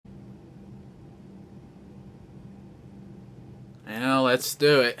Well, let's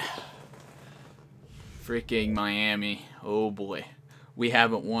do it. Freaking Miami. Oh boy. We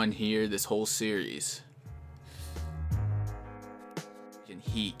haven't won here this whole series. And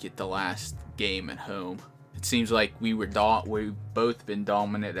Heat get the last game at home. It seems like we've both been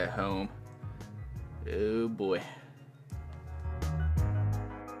dominant at home. Oh boy.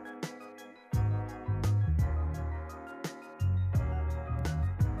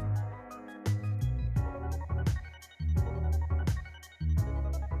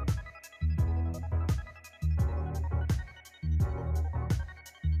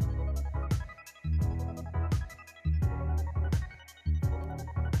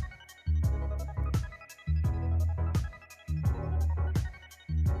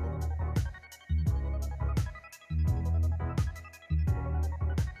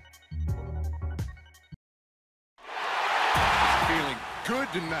 Feeling good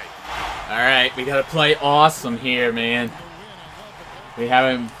tonight. Alright, we gotta play awesome here, man. We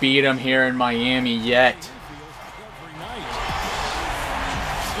haven't beat them here in Miami yet.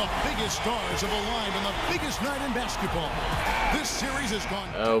 The biggest stars have aligned on the biggest night in basketball. This series has gone.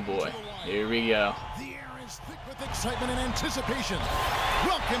 Oh boy, here we go. The air is thick with excitement and anticipation.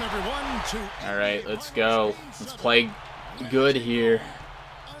 Welcome everyone to. Alright, let's go. Let's play good here.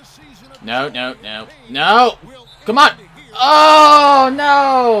 No, no, no. No! Come on! Oh,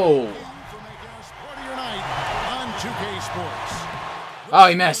 no! Oh,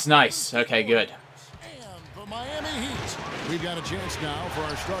 he missed. Nice. Okay, good. And the Miami Heat. We've got a chance now for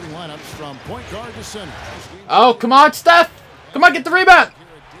our starting lineups from point guard to center. Oh, come on, Steph! Come on, get the rebound!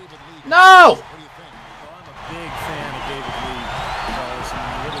 No! I'm a big fan of David Lee because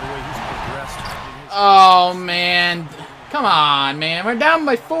look at the way he's progressed. Oh, man. Come on, man. We're down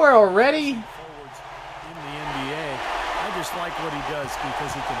by 4 already. In the NBA, I just like what he does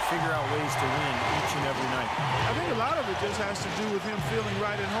because he can figure out ways to win each and every night. I think a lot of it just has to do with him feeling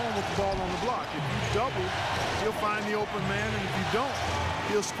right at home with the ball on the block. If you double, he'll find the open man, and if you don't,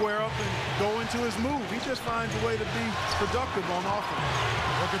 he'll square up and go into his move. He just finds a way to be productive on offense.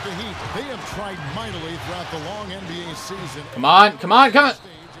 Look at the Heat. They have tried mightily throughout the long NBA season. Come on, come on, come on.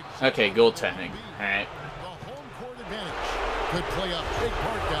 Okay, goaltending. All right. The home court advantage could play a big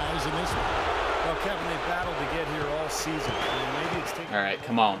part, guys, in this one. Well, Kevin, they battled to get here all season. Maybe it's taking. All right,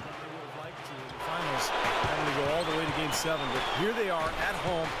 come on. Finals having to go all the way to Game 7, but here they are at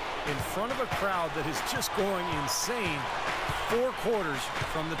home in front of a crowd that is just going insane. 4 quarters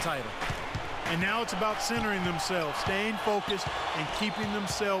from the title. And now it's about centering themselves, staying focused, and keeping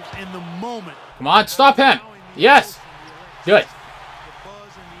themselves in the moment. Come on, stop him. Yes. Good.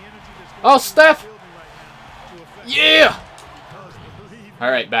 Oh, Steph. Yeah. All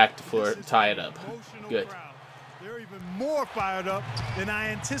right, back to floor. Tie it up. Good. They're even more fired up than I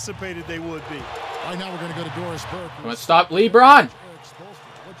anticipated they would be. Right now we're going to go to Doris Burke. Come on, stop LeBron.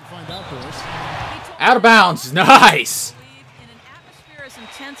 What'd you find out, Doris? Out of bounds. Nice. In an atmosphere as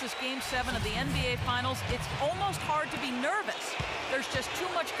intense as Game 7 of the NBA Finals, it's almost hard to be nervous. There's just too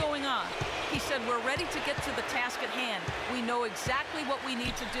much going on. He said, we're ready to get to the task at hand. We know exactly what we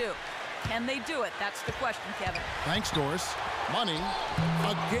need to do. Can they do it? That's the question, Kevin. Thanks, Doris. Money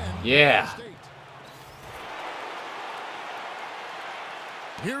again. Yeah.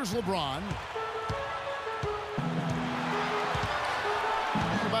 Here's LeBron.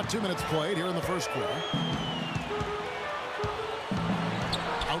 About 2 minutes played here in the first quarter.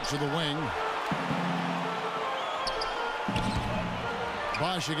 Out to the wing.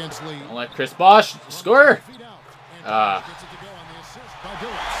 Bosch against Lee. Don't let Chris Bosh score.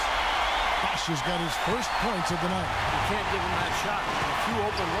 Bosch has got his first points of the night. You can't give him that shot. A few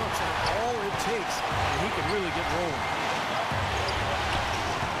open looks, and all it takes, and he can really get rolling.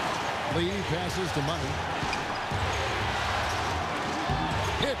 Lee passes to Money.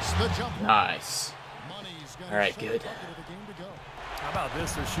 Hits the jump. Nice. All right, good. How about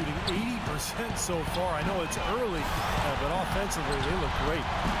this? They're shooting 80% so far. I know it's early, but offensively, they look great.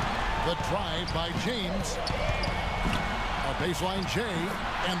 The drive by James. A baseline J,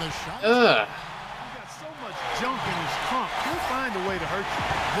 and the shot. He's got so much junk in his trunk. He'll find a way to hurt you.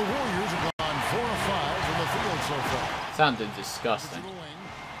 The Warriors have gone 4 of 5 from the field so far. Sounded disgusting.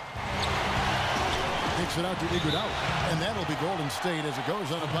 Kicks it out to Iguodala, and that'll be Golden State as it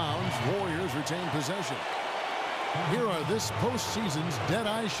goes out of bounds. Warriors retain possession. Here are this postseason's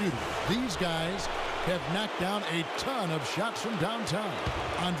dead-eye shooters. These guys have knocked down a ton of shots from downtown.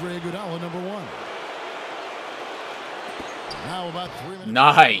 Andre Iguodala, number 1. Now about 3 minutes.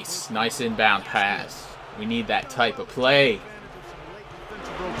 Nice. Nice inbound pass. We need that type of play.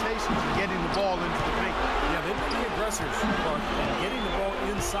 Rotations and getting the ball into the paint. Yeah, they've been the aggressors, and getting the ball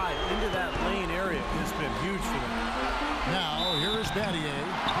inside into that lane area has been huge for them. Now, here is Battier.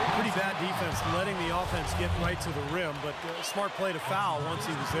 Pretty bad defense, letting the offense get right to the rim, but smart play to foul once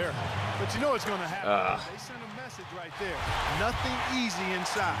he was there. But you know what's going to happen. They sent a message right there. Nothing easy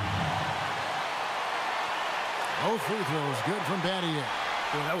inside. No free throws, good from Battier.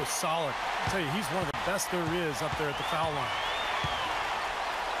 Boy, that was solid. I'll tell you, he's one of the best there is up there at the foul line.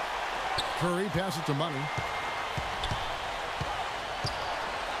 Curry passes to Money.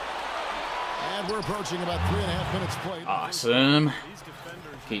 And we're approaching about 3.5 minutes played. Awesome.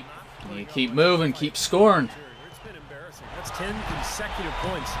 Keep moving, keep scoring. It's been embarrassing. That's 10 consecutive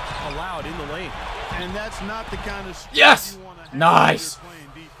points allowed in the lane. And that's not the kind of Yes! Nice.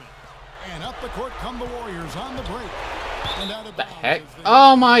 And up the court come the Warriors on the break. And out of The heck?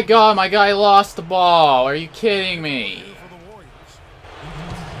 Oh my god, my guy lost the ball. Are you kidding me?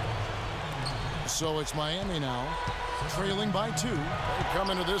 So it's Miami now, trailing by 2. They come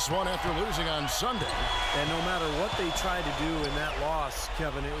into this one after losing on Sunday. And no matter what they tried to do in that loss,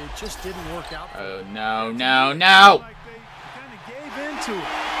 Kevin, it just didn't work out. Oh, no, no, no. Like they kind of gave into it.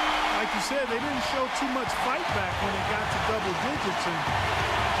 Like you said, they didn't show too much fight back when it got to double digits, and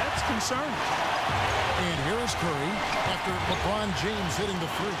that's concerning. And here is Curry after LeBron James hitting the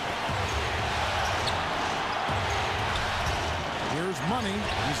free. Here's Money.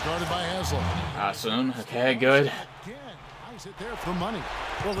 He's guarded by Haslam. Awesome. Okay, good. Again, nice hit there for Money.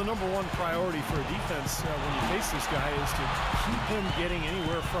 Well, the number one priority for a defense when you face this guy is to keep him getting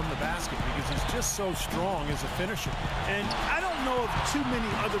anywhere from the basket because he's just so strong as a finisher. And I don't know of too many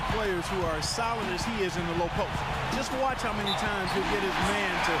other players who are as solid as he is in the low post. Just watch how many times he'll get his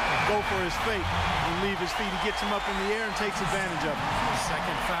man to go for his fake and leave his feet. He gets him up in the air and takes advantage of it. The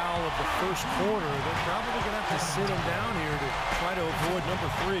second foul of the first quarter. They're probably going to have to sit him down here to try to avoid number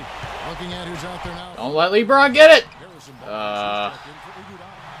 3. Looking at who's out there now. Don't let LeBron get it.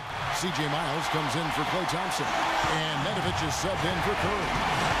 C.J. Miles comes in for Klay Thompson. And Nedovic is subbed in for Curry.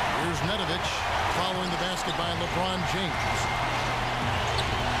 Here's Nedovic following the basket by LeBron James.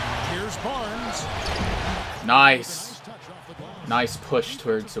 Here's Barnes. Nice. Nice push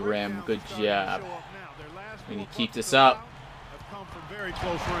towards the rim. Good job. We need to keep this up. Come from very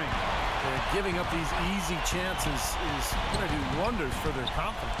close range. Giving up these easy chances is going to do wonders for their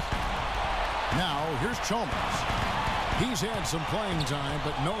confidence. Now, here's Chalmers. He's had some playing time,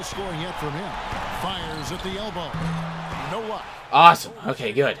 but no scoring yet from him. Fires at the elbow. No luck. Awesome.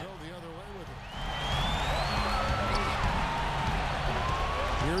 Okay, good.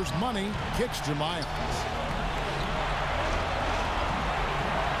 Here's Money. Kicks to Miles.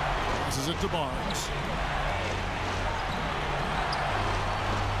 Passes it to Barnes.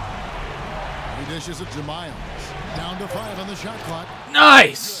 He dishes it to Miles. Down to 5 on the shot clock.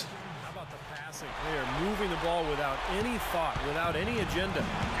 Nice. How about the passing? They are moving the ball without any thought, without any agenda.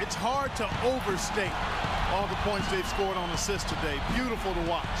 It's hard to overstate all the points they've scored on assists today. Beautiful to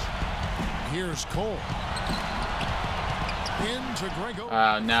watch. Here's Cole. Into Grego.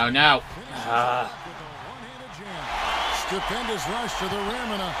 No, no. Stupendous rush to the rim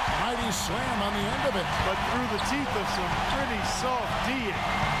and a mighty slam on the end of it. But through the teeth of some pretty soft D.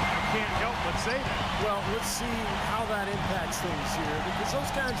 I can't help but say that. Well, let's see how that impacts things here, because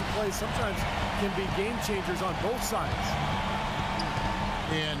those kinds of plays sometimes can be game changers on both sides.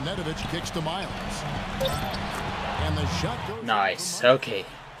 And Nedovic kicks to Miles. And the shot goes. Nice. Okay.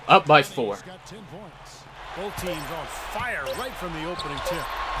 Up by 4. Got 10 points. Both teams on fire right from the opening tip.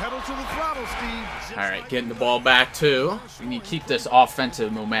 Pedal to the throttle, Steve. All right, getting the ball back too. We need to keep this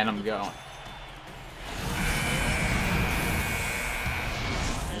offensive momentum going.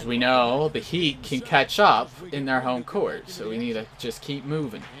 As we know, the Heat can catch up in their home court, so we need to just keep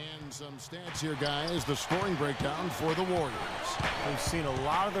moving. And some stats here, guys. The scoring breakdown for the Warriors. We've seen a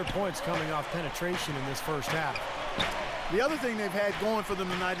lot of their points coming off penetration in this first half. The other thing they've had going for them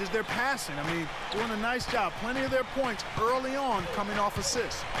tonight is their passing. I mean, doing a nice job. Plenty of their points early on coming off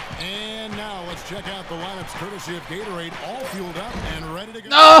assists. And now let's check out the lineups courtesy of Gatorade, all fueled up and ready to go.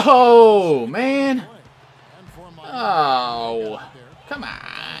 No, man. Oh, come on.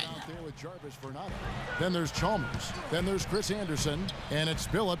 Then there's Chalmers. Then there's Chris Anderson. And it's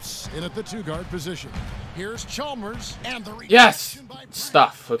Billups in at the 2-guard position. Here's Chalmers. And the Yes.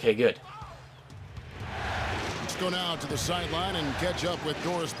 Stuff. Okay, good. Let's go now to the sideline and catch up with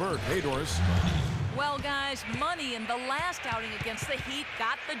Doris Burke. Hey, Doris. Well, guys, Money in the last outing against the Heat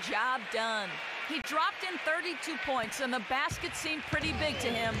got the job done. He dropped in 32 points, and the basket seemed pretty big to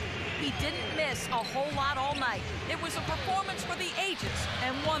him. He didn't miss a whole lot all night. It was a performance for the ages,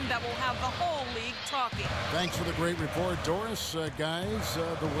 and one that will have the whole league talking. Thanks for the great report, Doris. Guys,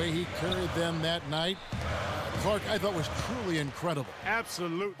 the way he carried them that night, Clark, I thought was truly incredible.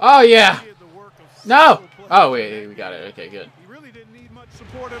 Absolutely. Oh, yeah. He did the work of No. several players. Oh, wait, we got it. Okay, good. He really didn't need much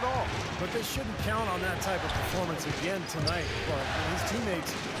support at all. But they shouldn't count on that type of performance again tonight. But his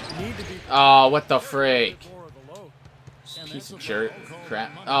teammates need to be. Oh, what the freak? More of the load. Piece of jerk.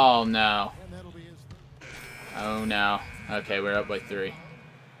 Crap. Oh, no. And that'll be his Oh, no. Okay, we're up by 3.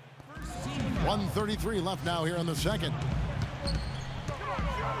 1:33 left now here in the second.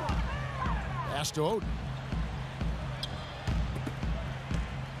 Pass to Oden.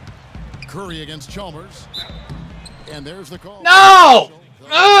 Curry against Chalmers. And there's the call. No!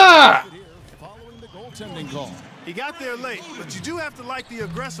 Ah! Following the goaltending call. He got there late, but you do have to like the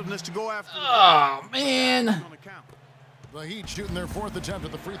aggressiveness to go after Oh, man. on the count. The Heat shooting their 4th attempt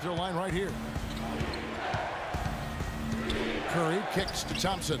at the free throw line right here. Curry kicks to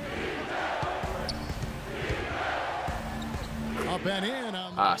Thompson. Up and in.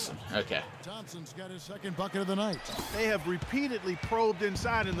 Awesome. Okay. Thompson's got his second bucket of the night. They have repeatedly probed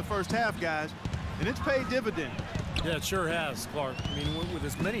inside in the first half, guys, and it's paid dividends. Yeah, it sure has, Clark. I mean, with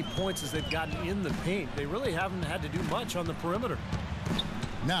as many points as they've gotten in the paint, they really haven't had to do much on the perimeter.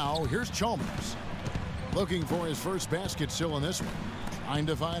 Now, here's Chalmers. Looking for his first basket still in this one. Trying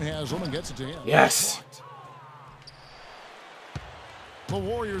to find Haslam, gets it to him. Yes. The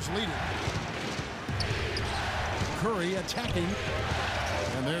Warriors leading. Curry attacking.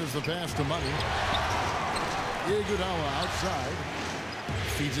 And there's the pass to Money. Iguodala outside.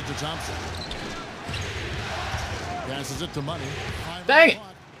 Feeds it to Thompson. Passes it to Money. Dang it.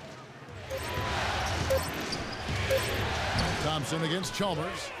 Thompson against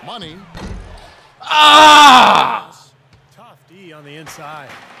Chalmers. Money. Ah! Tough D on the inside.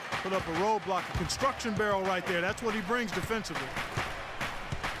 Put up a roadblock, a construction barrel right there. That's what he brings defensively.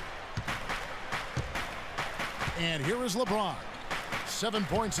 And here is LeBron. 7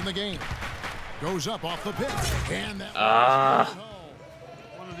 points in the game. Goes up off the pitch. And that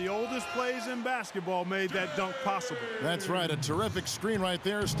One of the oldest plays in basketball made that dunk possible. That's right. A terrific screen right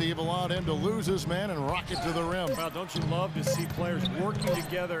there, Steve. Allowed him to lose his man and rock it to the rim. Well, don't you love to see players working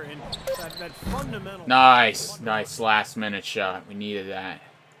together and that fundamental... Nice. Nice last minute shot. We needed that.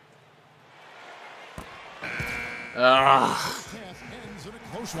 Ah. Pass ends in a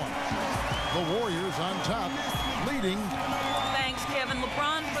close one. The Warriors on top, leading. Thanks, Kevin.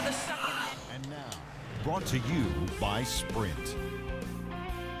 LeBron for the second. And now, brought to you by Sprint.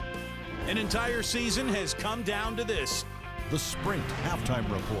 An entire season has come down to this. The Sprint Halftime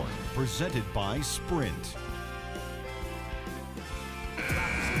Report, presented by Sprint.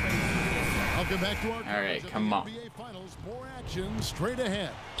 Welcome back to our All right, come on. NBA Finals. More action straight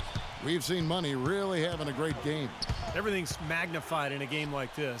ahead. We've seen Money really having a great game. Everything's magnified in a game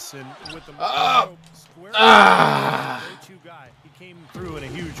like this, and with the square go-to guy, he came through in a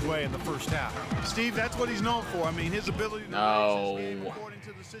huge way in the first half. Steve, that's what he's known for. I mean, his ability to No. raise his game according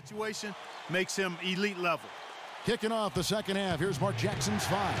to the situation makes him elite level. Kicking off the second half, here's Mark Jackson's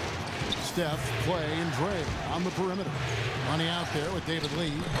 5. Steph, Clay, and Dre on the perimeter. Money out there with David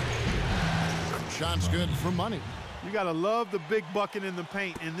Lee. Shot's good for Money. You got to love the big bucket in the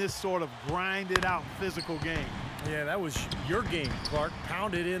paint in this sort of grinded out physical game. Yeah, that was your game, Clark.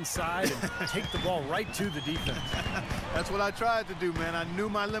 Pound it inside and take the ball right to the defense. That's what I tried to do, man. I knew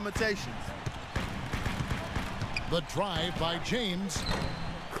my limitations. The drive by James.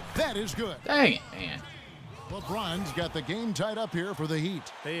 That is good. Dang it, man. LeBron's got the game tied up here for the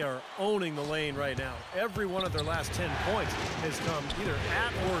Heat. They are owning the lane right now. Every one of their last 10 points has come either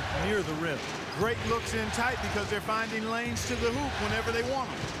at or near the rim. Great looks in tight because they're finding lanes to the hoop whenever they want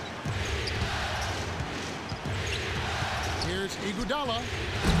them. Here's Iguodala.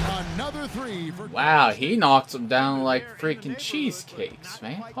 Another 3 for... Wow, he knocks them down like freaking cheesecakes,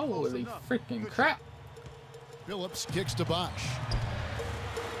 man. Holy freaking crap. Phillips kicks to Bosch.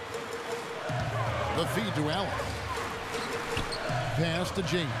 The feed to Allen. Pass to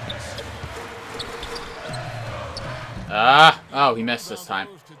James. Oh, he missed this time.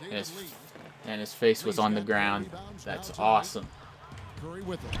 And his face was on the ground. That's awesome. Curry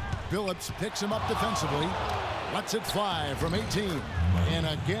with it. Phillips picks him up defensively. Lets it fly from 18. And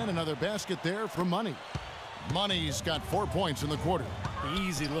again, another basket there for Money. Money's got 4 points in the quarter.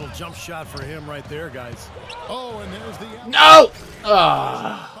 Easy little jump shot for him right there, guys. Oh, and there's the... No!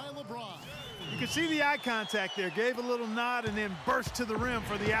 By LeBron. You can see the eye contact there. Gave a little nod and then burst to the rim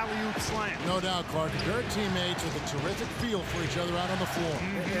for the alley-oop slam. No doubt, Clark. Their teammates with a terrific feel for each other out on the floor.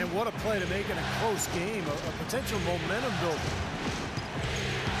 And what a play to make in a close game, a potential momentum builder.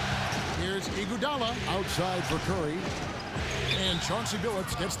 Here's Iguodala outside for Curry. And Chauncey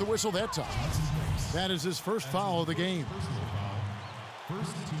Billups gets the whistle that time. That is his first foul of the game.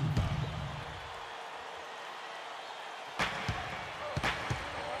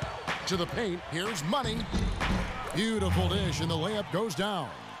 to the paint. Here's Money. Beautiful dish, and the layup goes down.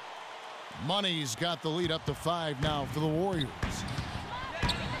 Money's got the lead up to 5 now for the Warriors.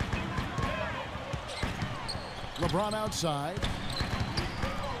 LeBron outside.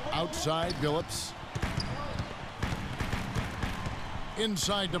 Outside, Billups.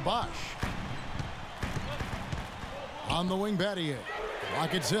 Inside to Bosch. On the wing, Battier.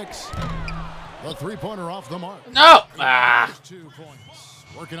 Clock at 6. The three-pointer off the mark. No! Ah! 2 points.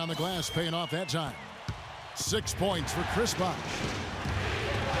 Working on the glass, paying off that time. 6 points for Chris Bosch.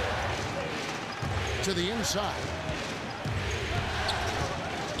 To the inside.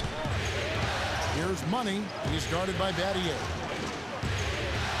 Here's Money. He's guarded by Battier.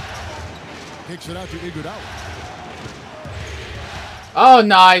 Kicks it out to Iguodala. Oh,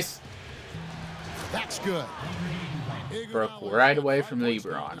 nice. That's good. Broke right away from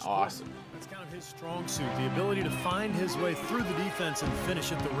LeBron. Awesome. That's kind of his strong suit, the ability to find his way through the defense and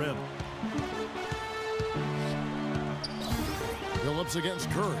finish at the rim. Billups against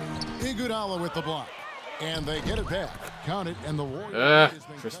Curry. Iguodala with the block. And they get it back. Count it, and the Warriors.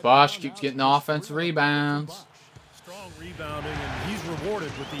 Chris Bosh keeps getting offensive rebounds. Strong rebounding, and he's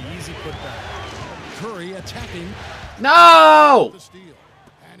rewarded with the easy putback. Curry attacking. No! The steal.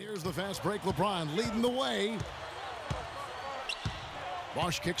 And here's the fast break. LeBron leading the way.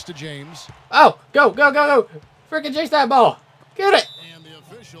 Bosch kicks to James. Oh, go, go, go, go. Freaking chase that ball. Get it. And the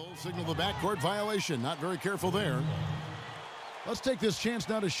official signaled the backcourt violation. Not very careful there. Let's take this chance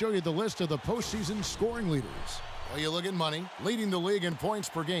now to show you the list of the postseason scoring leaders. Well, you look at Money, leading the league in points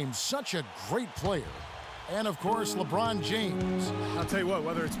per game. Such a great player. And, of course, LeBron James. I'll tell you what,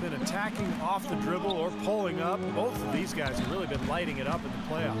 whether it's been attacking off the dribble or pulling up, both of these guys have really been lighting it up in the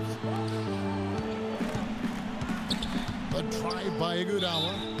playoffs. The drive by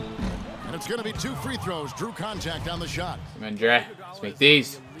Iguodala. And it's going to be 2 free throws. Drew contact on the shot. Come on, Dre. Let's make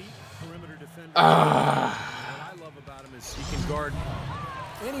these. What I love about him is he can guard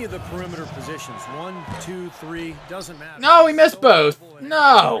any of the perimeter positions. 1, 2, 3, doesn't matter. No, we missed both.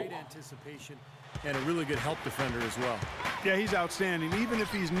 No. Great anticipation and a really good help defender as well. Yeah, he's outstanding. Even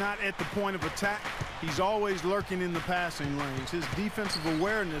if he's not at the point of attack, he's always lurking in the passing lanes. His defensive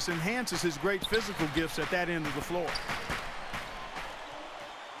awareness enhances his great physical gifts at that end of the floor.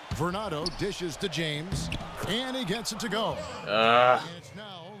 Vernado dishes to James, and he gets it to go. And it's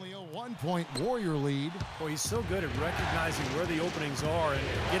now only a 1-point Warrior lead. Well, he's so good at recognizing where the openings are and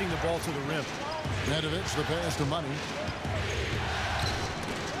getting the ball to the rim. Nedovic, the pass to Money.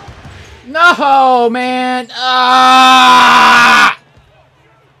 No, man. Ah!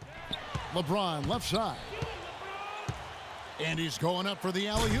 LeBron left side. And he's going up for the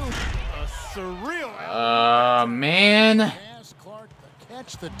alley-oop. A surreal man. Pass, Clark, the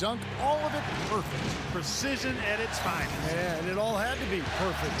catch, the dunk, all of it perfect. precision at its finest. Yeah, and it all had to be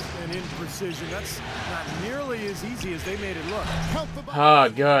perfect and in precision. That's not nearly as easy as they made it look. Oh,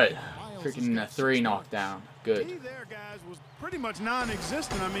 good. Freaking 3 knockdown. Good. He there, guys, was pretty much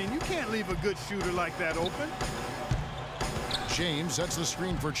non-existent. I mean, you can't leave a good shooter like that open. James sets the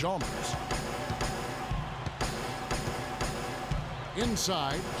screen for Chalmers.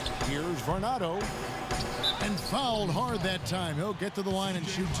 Inside, here's Vernado. And fouled hard that time. He'll get to the line and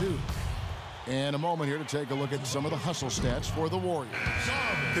shoot 2. And a moment here to take a look at some of the hustle stats for the Warriors.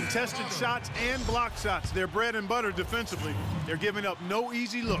 Contested shots and block shots. They're bread and butter defensively. They're giving up no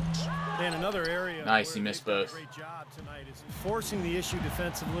easy looks. And another area. Nice, he missed both. Great job tonight is forcing the issue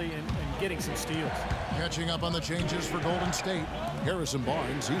defensively and getting some steals. Catching up on the changes for Golden State. Harrison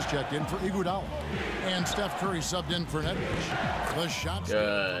Barnes, he's checked in for Iguodala. And Steph Curry subbed in for Nedovic. The shot's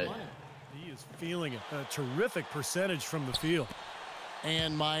Good. He is feeling it. A terrific percentage from the field.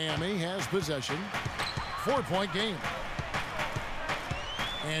 And Miami has possession. 4-point game.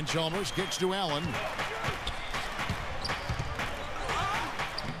 And Chalmers kicks to Allen.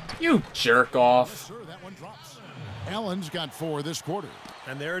 You jerk off. Sir, that one drops. Allen's got 4 this quarter.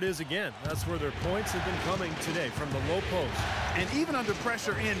 And there it is again. That's where their points have been coming today, from the low post. And even under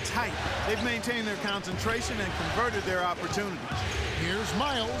pressure in tight, they've maintained their concentration and converted their opportunities. Here's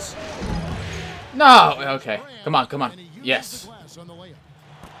Miles. No. Okay. Come on. Come on. And he uses Yes. the glass on the layup.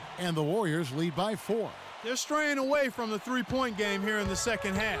 And the Warriors lead by 4. They're straying away from the three-point game here in the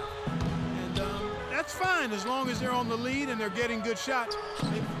second half. And that's fine as long as they're on the lead and they're getting good shots.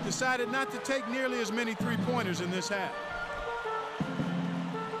 They've decided not to take nearly as many three-pointers in this half.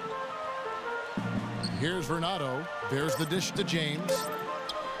 Here's Vernado. There's the dish to James.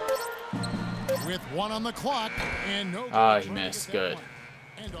 With 1 on the clock and no. Ah, he missed. Good.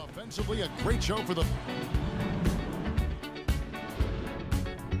 And offensively, a great show for the.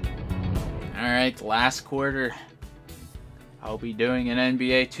 All right, last quarter. I'll be doing an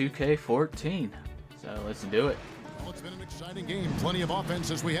NBA 2K14. So let's do it. Well, it's been an exciting game. Plenty of offense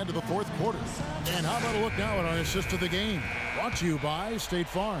as we head to the fourth quarter. And how about a look now at our assist of the game? Brought to you by State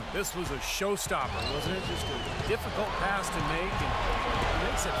Farm. This was a showstopper, wasn't it? Just a difficult pass to make, and he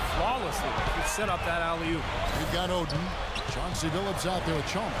makes it flawlessly. He set up that alley-oop. We've got Oden. Chauncey Billups out there with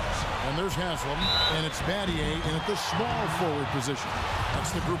Chalmers. And there's Haslam. And it's Battier in at the small forward position.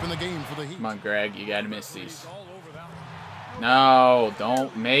 That's the group in the game for the Heat. Come on, Greg. You got to miss these. No,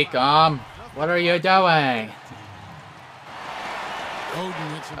 don't make them. What are you doing?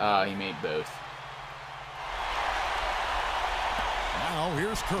 Oden hits him. Oh, he made both. Now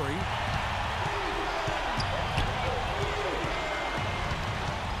here's Curry.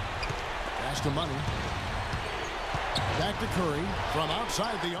 Pass to Money. Back to Curry from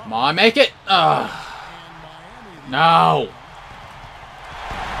outside the arc. Come on, make it. No.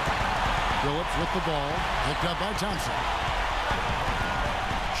 Phillips with the ball. Picked up by Thompson.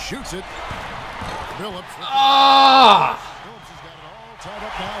 Shoots it. Phillips. Phillips has got it all tied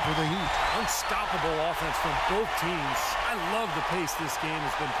up now for the Heat. Unstoppable offense from both teams. I love the pace this game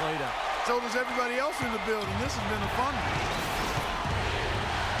has been played at. So does everybody else in the building. This has been a fun one.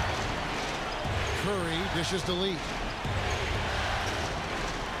 Curry dishes to Lee.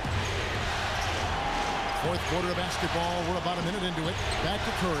 Fourth quarter of basketball. We're about a minute into it. Back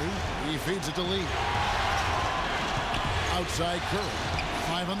to Curry. He feeds it to Lee. Outside Curry.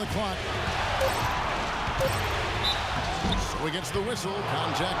 5 on the clock. So he gets the whistle.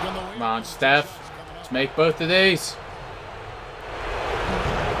 Contact on the way. Come on, Steph. Let's make both of these.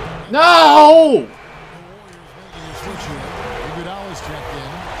 No! Iguodala's checked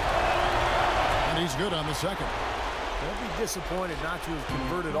in. And he's good on the second. Don't be disappointed not to have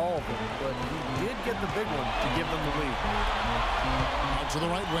converted all of them, but he did get the big one to give them the lead. Out to the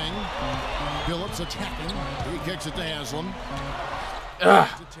right wing. Phillips attacking. He kicks it to Haslam. Ugh.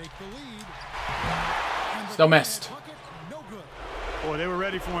 To take the lead. Still missed. No good. Boy, they were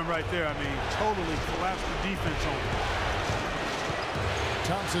ready for him right there. I mean, totally collapsed the defense on him.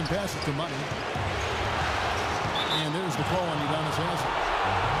 Thompson passes to Money. And there's the call on Udonis Haslam.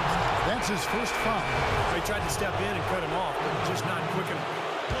 That's his first foul. They tried to step in and cut him off, but just not quick enough.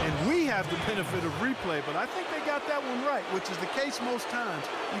 And we have the benefit of replay, but I think they got that one right, which is the case most times,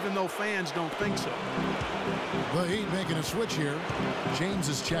 even though fans don't think so. The Heat making a switch here. James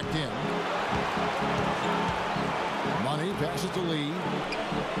is checked in. Money passes to Lee.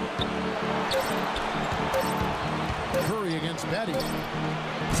 Curry against Betty.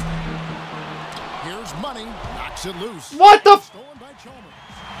 Here's Money. Knocks it loose. What the? Stolen by Chalmers.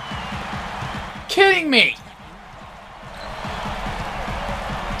 Kidding me?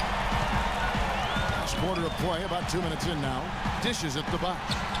 Last quarter of play, about 2 minutes in now. Dishes at the box.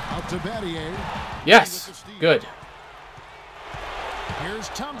 Out to Battier. Yes. Good. Here's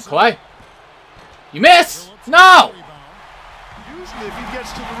Thompson. Clay. You miss. No. Usually, if he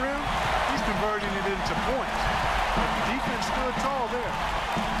gets to the rim, he's converting it into points. But the defense stood tall there.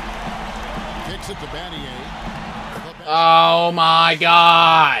 Kicks it to Battier. Oh my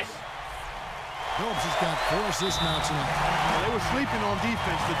God. Phillips has got 4 assists now tonight. Well, they were sleeping on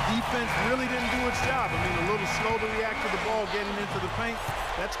defense. The defense really didn't do its job. I mean, a little slow to react to the ball getting into the paint.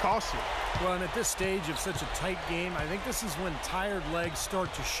 That's costly. Well, and at this stage of such a tight game, I think this is when tired legs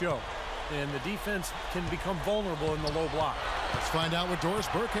start to show. And the defense can become vulnerable in the low block. Let's find out what Doris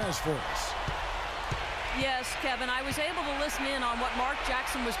Burke has for us. Yes, Kevin, I was able to listen in on what Mark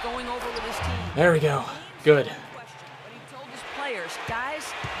Jackson was going over with his team. There we go. Good. But he told his players, guys,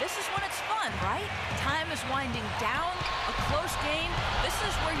 this is when it's fun, right? Time is winding down, a close game. This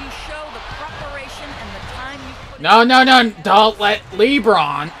is where you show the preparation and the time you put in. No, no, no. Don't let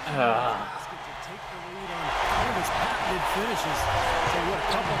LeBron. Take the lead on one of his patented finishes. So what, a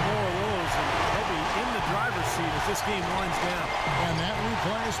couple more of those, and they'll be in the driver's seat as this game winds down. And that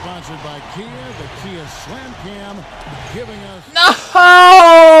replay is sponsored by Kia, the Kia Slam Cam, giving us...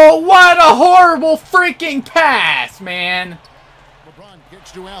 No! What a horrible freaking pass, man. LeBron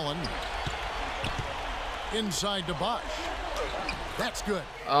kicks to Allen. Inside to Bosch. That's good.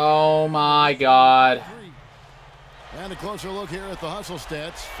 Oh my God. And a closer look here at the hustle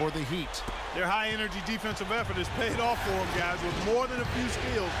stats for the Heat. Their high-energy defensive effort has paid off for them, guys, with more than a few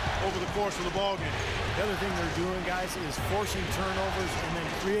steals over the course of the ballgame. The other thing they're doing, guys, is forcing turnovers and then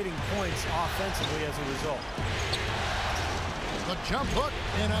creating points offensively as a result. The jump hook,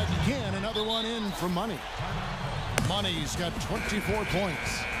 and again, another one in for Money. Money's got 24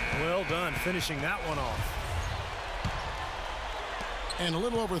 points. Well done, finishing that one off. And a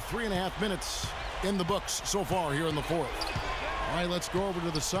little over 3.5 minutes in the books so far here in the fourth. All right, let's go over to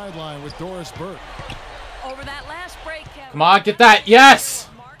the sideline with Doris Burke. Oh, Over that last break, Kevin, Come on, get that. Yes.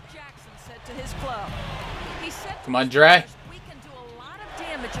 Mark Jackson said to his club. He said, Come on, Dre. we can do a lot of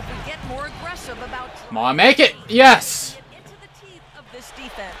damage if we get more aggressive about Come on, make it. Yes. get into the teeth of this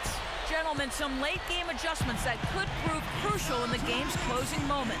defense. Gentlemen, some late game adjustments that could prove crucial in the game's closing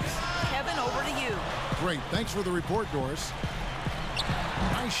moments. Kevin, over to you. Great. Thanks for the report, Doris.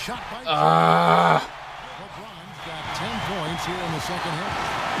 Nice shot by LeBron's got 10 points here in the second half.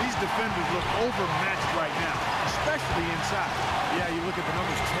 These defenders look overmatched right now, especially inside. Yeah, you look at the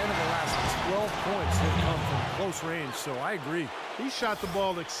numbers, 10 of the last 12 points have come from close range, so I agree. He shot the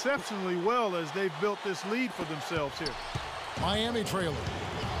ball exceptionally well as they've built this lead for themselves here. Miami trailer.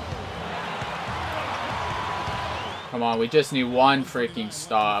 Come on, we just need one freaking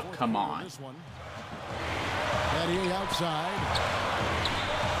stop. Come on. This one. Patty outside.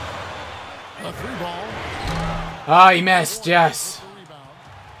 A 3-ball. Oh, he missed. Yes.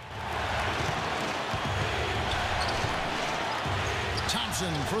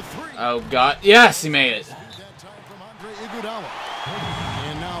 Thompson for 3. Oh, God. Yes, he made it. That time from Andre Iguodala.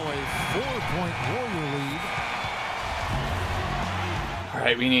 And now a 4-point Warrior lead. All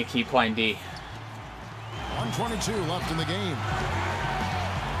right, we need to keep playing D. 1:22 left in the game.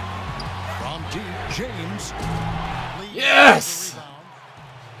 From deep, James. Lee Yes!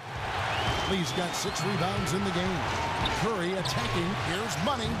 Lee's got 6 rebounds in the game. Curry attacking. Here's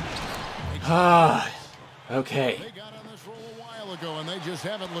money. Ah, okay. They got on this roll a while ago, and they just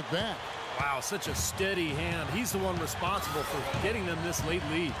haven't looked back. Wow, such a steady hand. He's the one responsible for getting them this late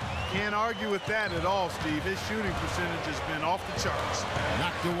lead. Can't argue with that at all, Steve. His shooting percentage has been off the charts.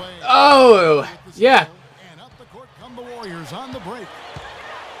 Knocked away. Oh, yeah. And up the court come the Warriors on the break.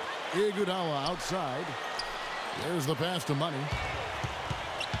 Iguodala outside. There's the pass to Money.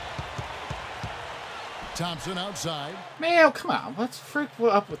 Thompson outside. Man, come on. What's frick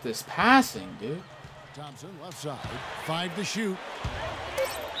up with this passing, dude? Thompson left side. 5 to shoot.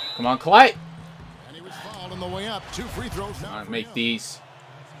 Come on, Clay. And he was fouled on the way up. 2 free throws now. All right, for make him. these.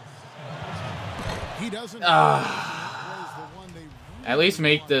 He doesn't. At least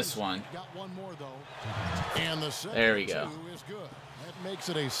make this one. Got one more though. And the second There we go. two is good. That makes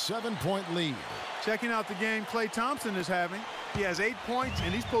it a 7-point lead. Checking out the game Klay Thompson is having. He has 8 points,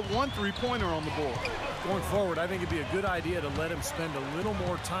 and he's put 1 3-pointer on the board. Going forward, I think it'd be a good idea to let him spend a little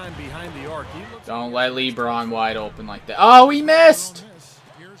more time behind the arc. Don't let LeBron wide open like that. Oh, he missed.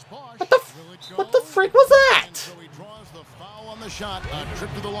 What the frick was that? So he draws the foul on the shot. A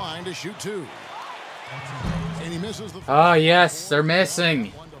trip to the line to shoot 2. And he misses the. Oh, yes, they're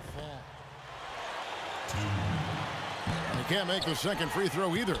missing. And he can't make the second free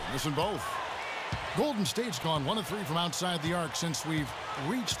throw either. Missing both. Golden State's gone 1 of 3 from outside the arc since we've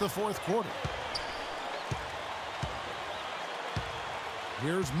reached the 4th quarter.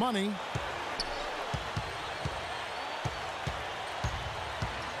 Here's Money.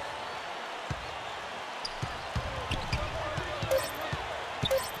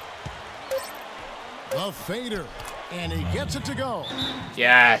 The fader. And he gets it to go.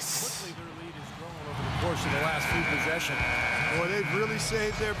 Yes. Their lead has grown over the course of the last few possessions. Boy, they've really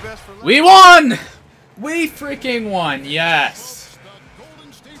saved their best for last. We won! We freaking won, yes. The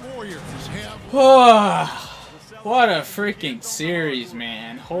Golden State Warriors have What a freaking series,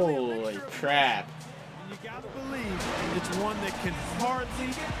 man. Holy crap. You got to believe it's one that can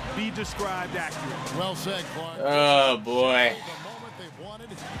hardly be described accurately. well said, Clark. Oh, boy. The moment they've wanted,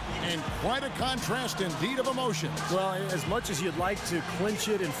 and quite a contrast indeed of emotions. Well, as much as you'd like to clinch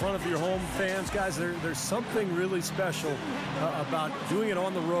it in front of your home fans, guys, there's something really special about doing it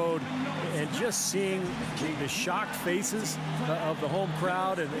on the road and just seeing the shocked faces of the home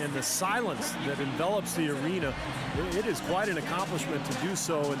crowd and the silence that envelops the arena. It is quite an accomplishment to do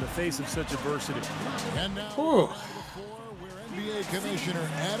so in the face of such adversity. And now, Whew. where NBA Commissioner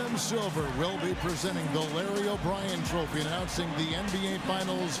Adam Silver will be presenting the Larry O'Brien Trophy, announcing the NBA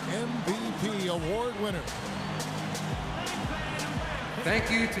Finals MVP award winner.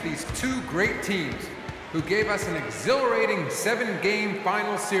 Thank you to these 2 great teams who gave us an exhilarating 7-game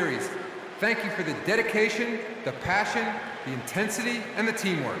final series. Thank you for the dedication, the passion, the intensity, and the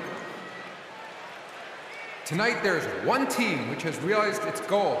teamwork. Tonight there is one team which has realized its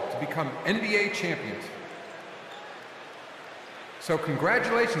goal to become NBA champions. So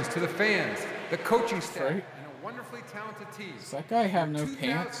congratulations to the fans, the coaching staff, and a wonderfully talented team. Does that guy have no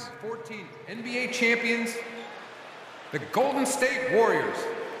pants? 2014 NBA champions, the Golden State Warriors.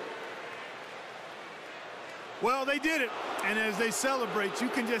 Well, they did it. And as they celebrate, you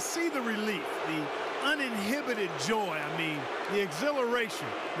can just see the relief, the uninhibited joy, the exhilaration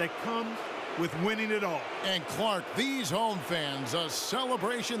that comes with winning it all. And Clark, these home fans, a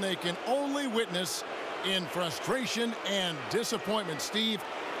celebration they can only witness In frustration and disappointment, Steve,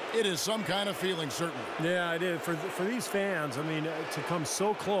 it is some kind of feeling, certainly. Yeah, it is. For these fans, I mean, to come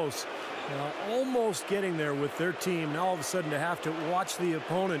so close, almost getting there with their team, now all of a sudden to have to watch the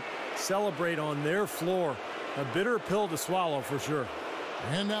opponent celebrate on their floor, a bitter pill to swallow for sure.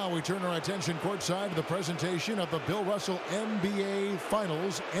 And now we turn our attention courtside to the presentation of the Bill Russell NBA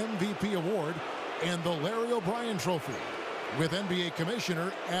Finals MVP Award and the Larry O'Brien Trophy with NBA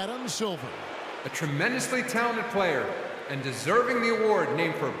Commissioner Adam Silver. A tremendously talented player and deserving the award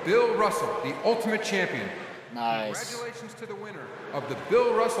named for Bill Russell, the ultimate champion. Nice. Congratulations to the winner of the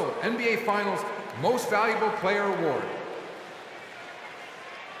Bill Russell NBA Finals Most Valuable Player Award.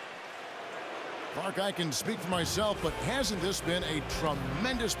 Clark, I can speak for myself, but hasn't this been a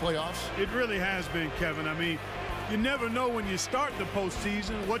tremendous playoffs? It really has been, Kevin. I mean, you never know when you start the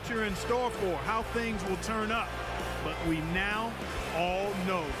postseason what you're in store for, how things will turn up. But we now all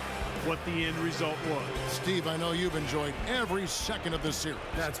know what the end result was. Steve, I know you've enjoyed every second of this series.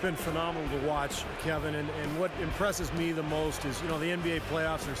 Yeah, it's been phenomenal to watch, Kevin, and what impresses me the most is, the NBA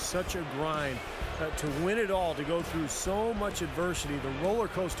playoffs are such a grind. To win it all, to go through so much adversity, the roller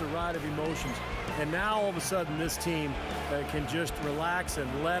coaster ride of emotions, and now all of a sudden this team can just relax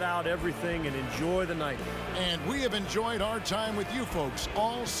and let out everything and enjoy the night. And we have enjoyed our time with you folks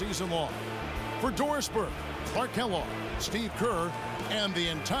all season long. For Doris Burke, Clark Kellogg, Steve Kerr, and the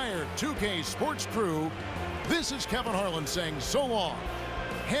entire 2K Sports crew, this is Kevin Harlan saying so long.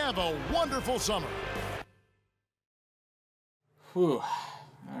 Have a wonderful summer. Whew.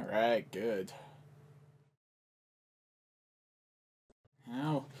 All right, good.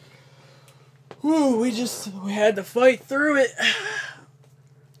 Now, whew, we had to fight through it.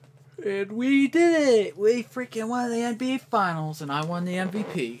 And we did it. We freaking won the NBA Finals, and I won the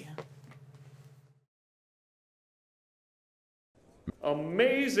MVP.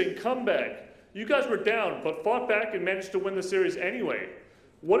 Amazing comeback. You guys were down, but fought back and managed to win the series anyway.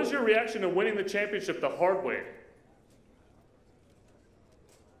 What is your reaction to winning the championship the hard way?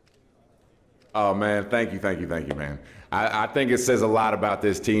 Oh, man, thank you, man. I think it says a lot about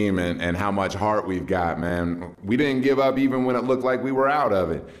this team and how much heart we've got, man. We didn't give up even when it looked like we were out of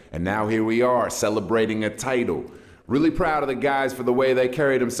it. And now here we are, celebrating a title. Really proud of the guys for the way they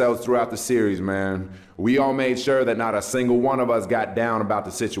carried themselves throughout the series, man. We all made sure that not a single one of us got down about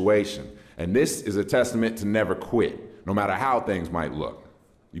the situation. And this is a testament to never quit, no matter how things might look.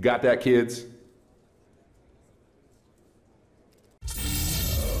 You got that, kids?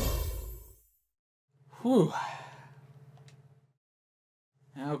 Whew.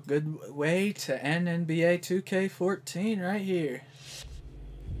 Now, good way to end NBA 2K14 right here.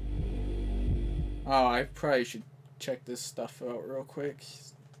 Oh, I probably should check this stuff out real quick.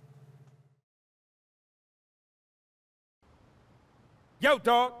 Yo,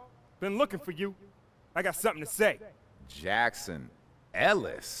 dog. Been looking for you. I got something to say. Jackson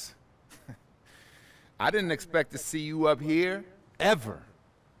Ellis. I didn't expect to see you up here, ever.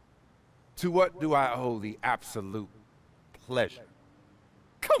 To what do I owe the absolute pleasure?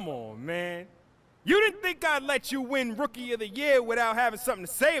 Come on, man. You didn't think I'd let you win Rookie of the Year without having something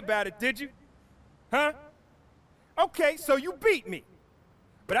to say about it, did you? Huh? Okay, so you beat me.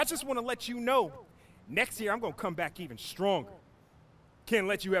 But I just want to let you know, next year I'm going to come back even stronger. Can't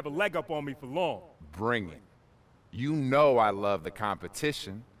let you have a leg up on me for long. Bring it. You know I love the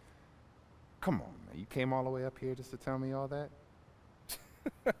competition. Come on, man. You came all the way up here just to tell me all that?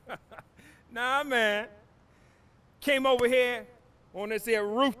 Nah, man. Came over here on this here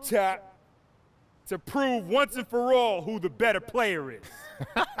rooftop to prove once and for all who the better player is.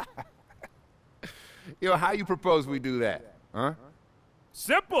 Yo, how you propose we do that, huh?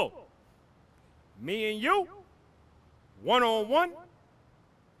 Simple. Me and you, 1-on-1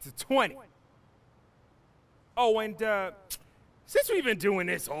 to 20. Oh, and since we've been doing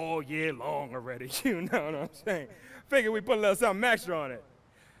this all year long already, you know what I'm saying? Figure we put a little something extra on it.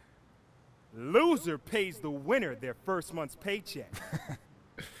 Loser pays the winner their first month's paycheck.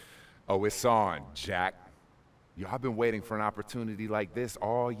 Oh, it's on, Jack. Yo, I've been waiting for an opportunity like this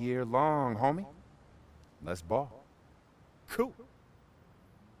all year long, homie. Let's ball. Cool.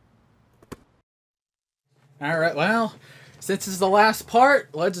 All right, well, since it's the last part,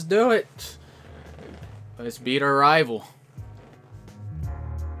 let's do it. Let's beat our rival.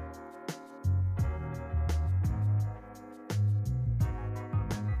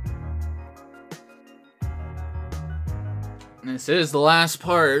 This is the last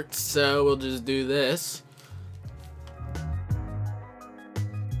part, so we'll just do this.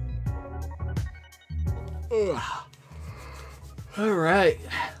 Alright,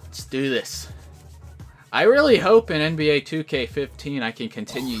 let's do this. I really hope in NBA 2K15 I can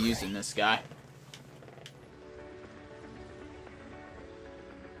continue using this guy.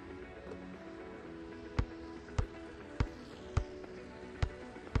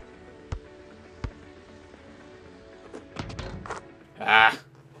 Ah.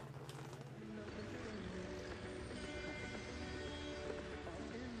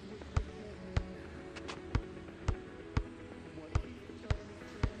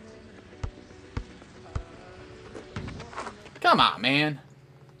 Come on, man.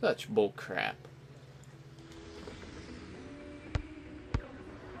 Such bull crap.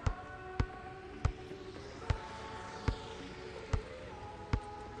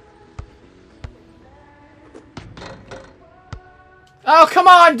 Oh, come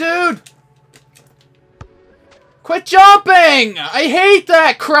on, dude! Quit jumping! I hate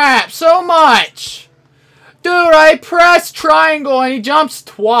that crap so much! Dude, I press triangle and he jumps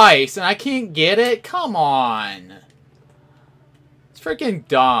twice and I can't get it? Come on. It's freaking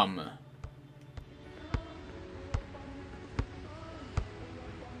dumb.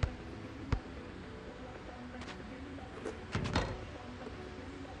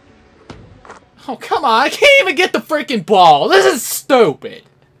 Oh, come on. I can't even get the freaking ball. This is stupid.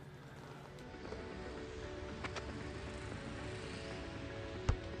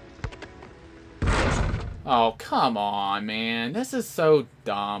 Oh, come on, man. This is so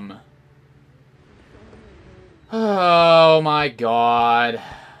dumb. Oh, my God.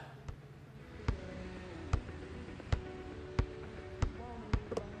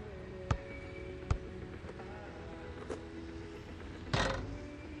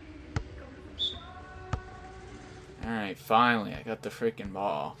 Alright, finally, I got the freaking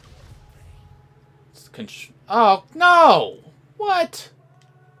ball. Oh, no! What?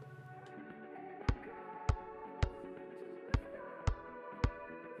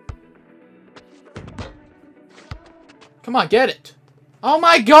 Come on, get it! Oh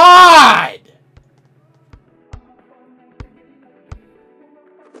my God!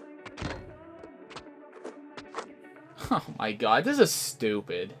 Oh my God, this is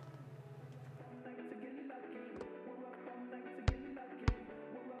stupid.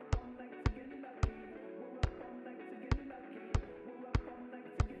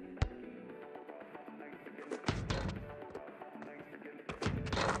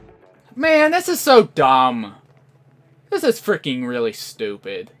 Man, this is so dumb. This is freaking really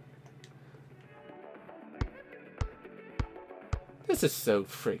stupid. This is so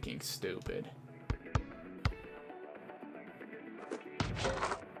freaking stupid.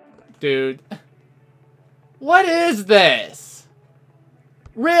 Dude. What is this?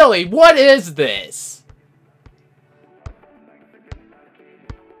 Really, what is this?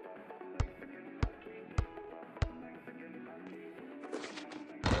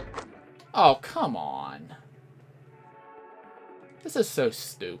 Oh, come on. This is so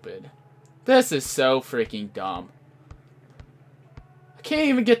stupid. This is so freaking dumb. I can't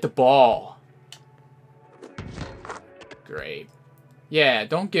even get the ball. Great. Yeah,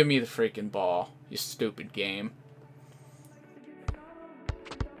 don't give me the freaking ball, you stupid game.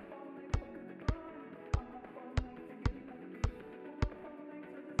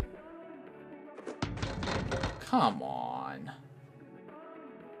 Come on.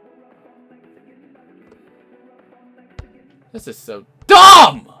 This is so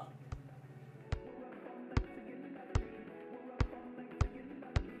dumb!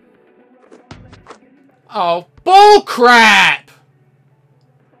 Oh, bullcrap!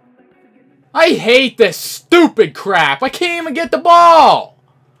 I hate this stupid crap! I can't even get the ball!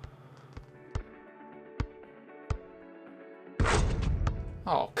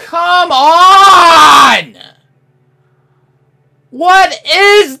 Oh, come on! What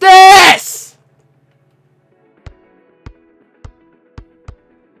is this?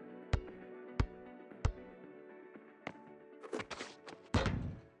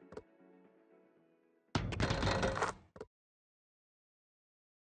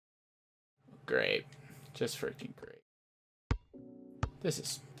 Great. Just freaking great. This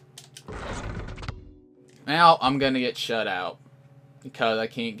is... Now I'm gonna get shut out. Because I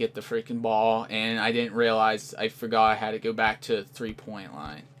can't get the freaking ball. And I didn't realize, I forgot I had to go back to the 3-point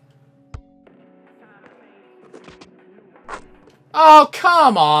line. Oh,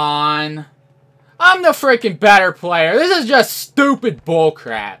 come on. I'm the freaking better player. This is just stupid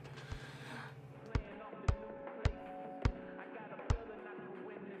bullcrap.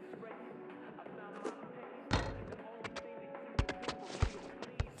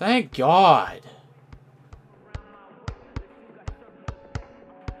 Thank God.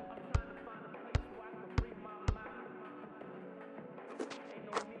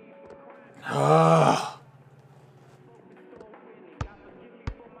 Ugh.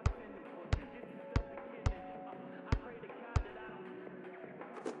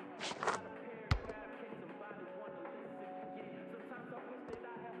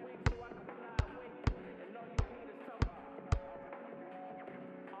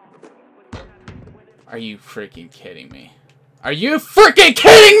 Are you freaking kidding me? Are you freaking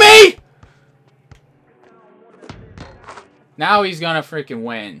kidding me? Now he's gonna freaking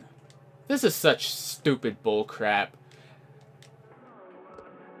win. This is such stupid bullcrap.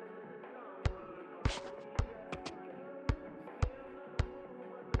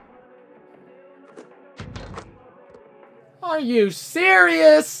 Are you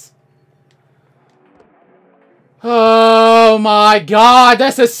serious? Oh my god,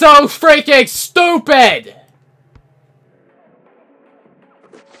 this is so freaking stupid!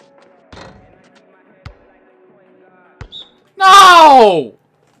 No!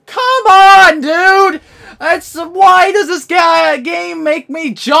 Come on, dude! Why does this game make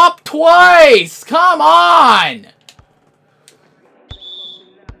me jump twice? Come on!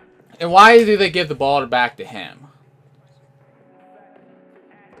 And why do they give the ball back to him?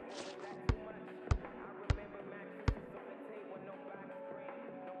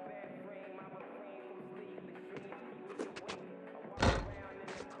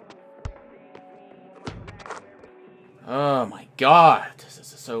 Oh my god, this is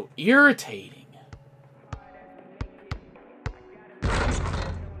so irritating.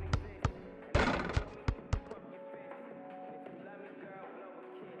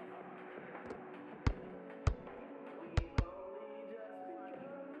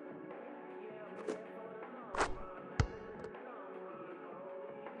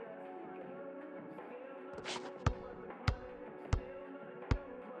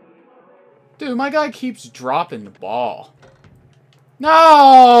 Dude, my guy keeps dropping the ball.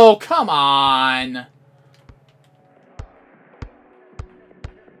 No! Come on!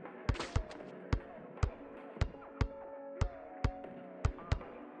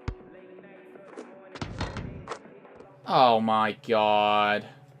 Oh my god.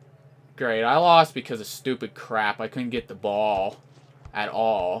 Great, I lost because of stupid crap. I couldn't get the ball at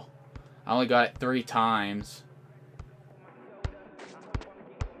all. I only got it 3 times.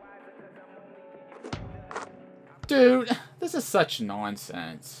 Dude, this is such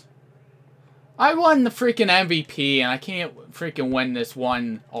nonsense. I won the freaking MVP and I can't freaking win this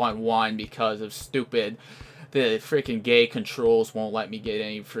 1-on-1 because of stupid... The freaking gay controls won't let me get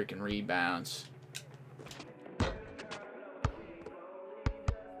any freaking rebounds.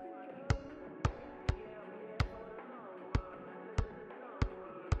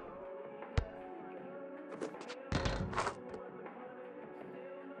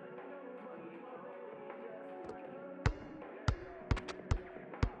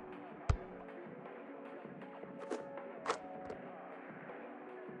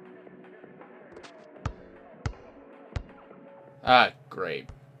 Ah, great.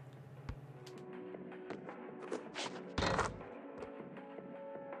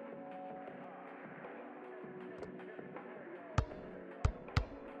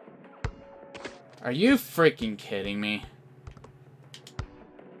 Are you freaking kidding me?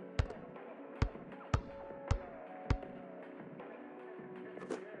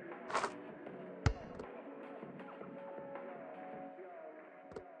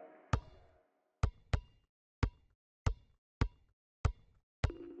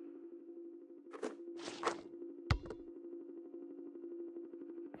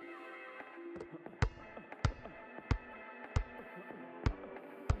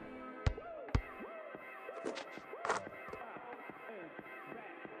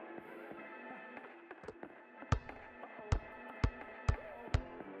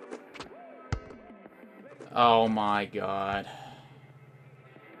 Oh my god.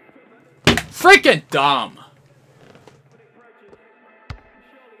 Freaking dumb!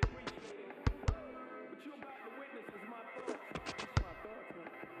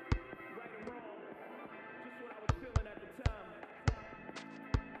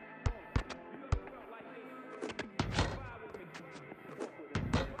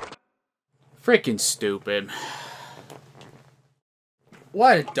 Freaking stupid.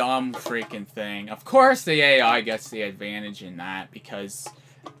 What a dumb freaking thing. Of course the AI gets the advantage in that because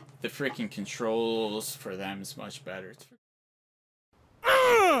the freaking controls for them is much better.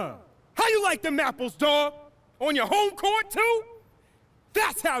 How you like them apples, dog? On your home court, too?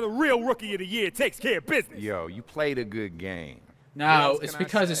 That's how the real Rookie of the Year takes care of business. Yo, you played a good game. No, it's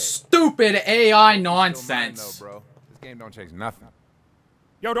because of stupid AI nonsense. Though, bro. This game don't change nothing.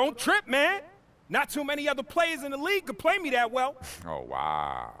 Yo, don't trip, man. Not too many other players in the league could play me that well. Oh,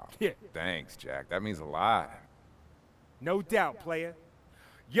 wow. Yeah. Thanks, Jack. That means a lot. No doubt, player.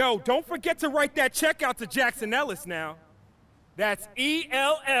 Yo, don't forget to write that check out to Jackson Ellis now. That's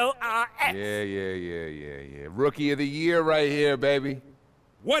E-L-L-I-S. Yeah. Rookie of the Year right here, baby.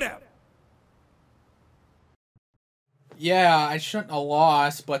 Whatever. Yeah, I shouldn't have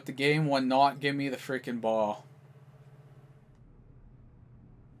lost, but the game would not give me the freaking ball.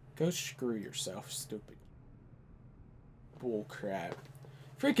 Go screw yourself, stupid. Bullcrap.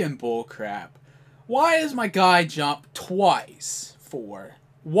 Freaking bullcrap. Why does my guy jump twice for?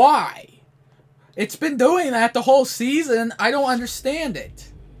 Why? It's been doing that the whole season. I don't understand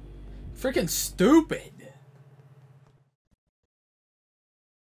it. Freaking stupid.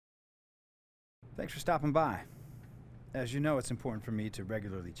 Thanks for stopping by. As you know, it's important for me to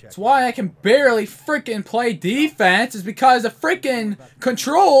regularly check. That's why I can barely freaking play defense, is because the freaking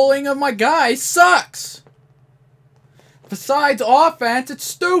controlling of my guy sucks. Besides offense, it's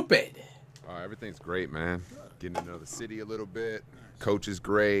stupid. Everything's great, man. Getting to know the city a little bit. Coach is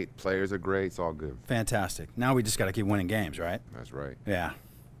great. Players are great. It's all good. Fantastic. Now we just got to keep winning games, right? That's right. Yeah.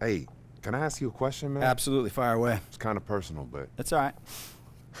 Hey, can I ask you a question, man? Absolutely. Fire away. It's kind of personal, but... That's all right.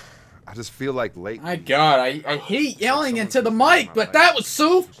 I just feel like lately... My God, I hate yelling into the mic, but that was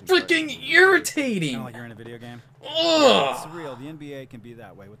so freaking irritating. Kind of like you're in a video game. Ugh. It's surreal. The NBA can be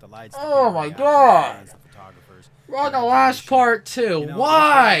that way with the lights. Oh my God. The photographers. We're on the last part too.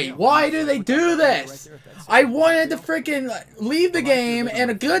 Why? Why do they do this? I wanted to freaking leave the game in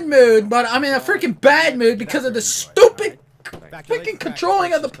a good mood, but I'm in a freaking bad mood because of the stupid freaking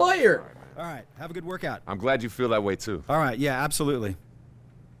controlling of the player. All right. Have a good workout. I'm glad you feel that way too. All right. Yeah, absolutely.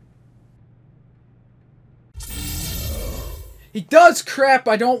 He does crap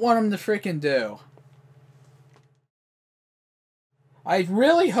I don't want him to freaking do. I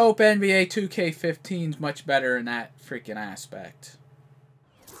really hope NBA 2K15 is much better in that freaking aspect.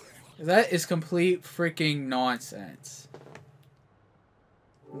 That is complete freaking nonsense.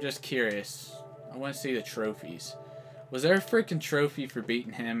 I'm just curious. I want to see the trophies. Was there a freaking trophy for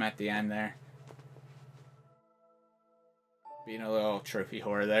beating him at the end there? Being a little trophy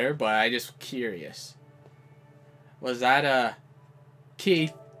whore there, but I just curious. Was that a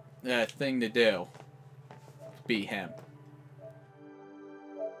key thing to do? Beat him.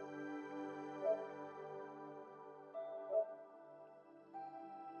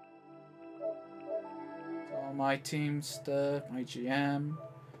 All my team stuff, my GM.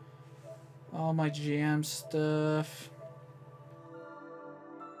 All my GM stuff.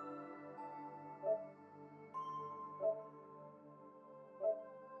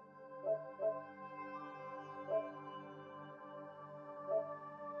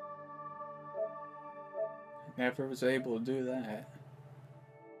 Never was able to do that.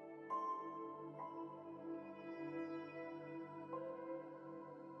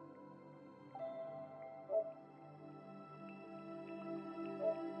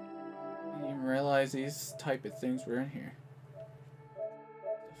 I didn't even realize these type of things were in here.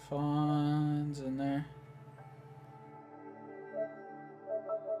 The funds in there.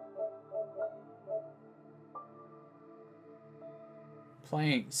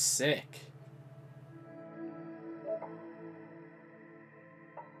 Playing sick.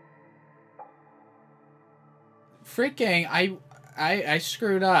 Freaking, I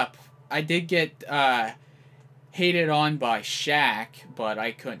screwed up. I did get hated on by Shaq, but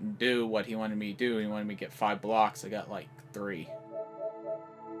I couldn't do what he wanted me to do. He wanted me to get 5 blocks. I got like 3.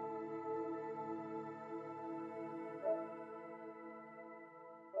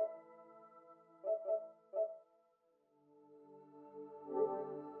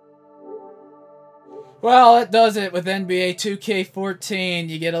 Well, that does it with NBA 2K14.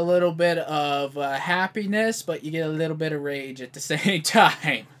 You get a little bit of happiness, but you get a little bit of rage at the same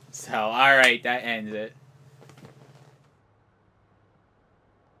time. So, alright, that ends it.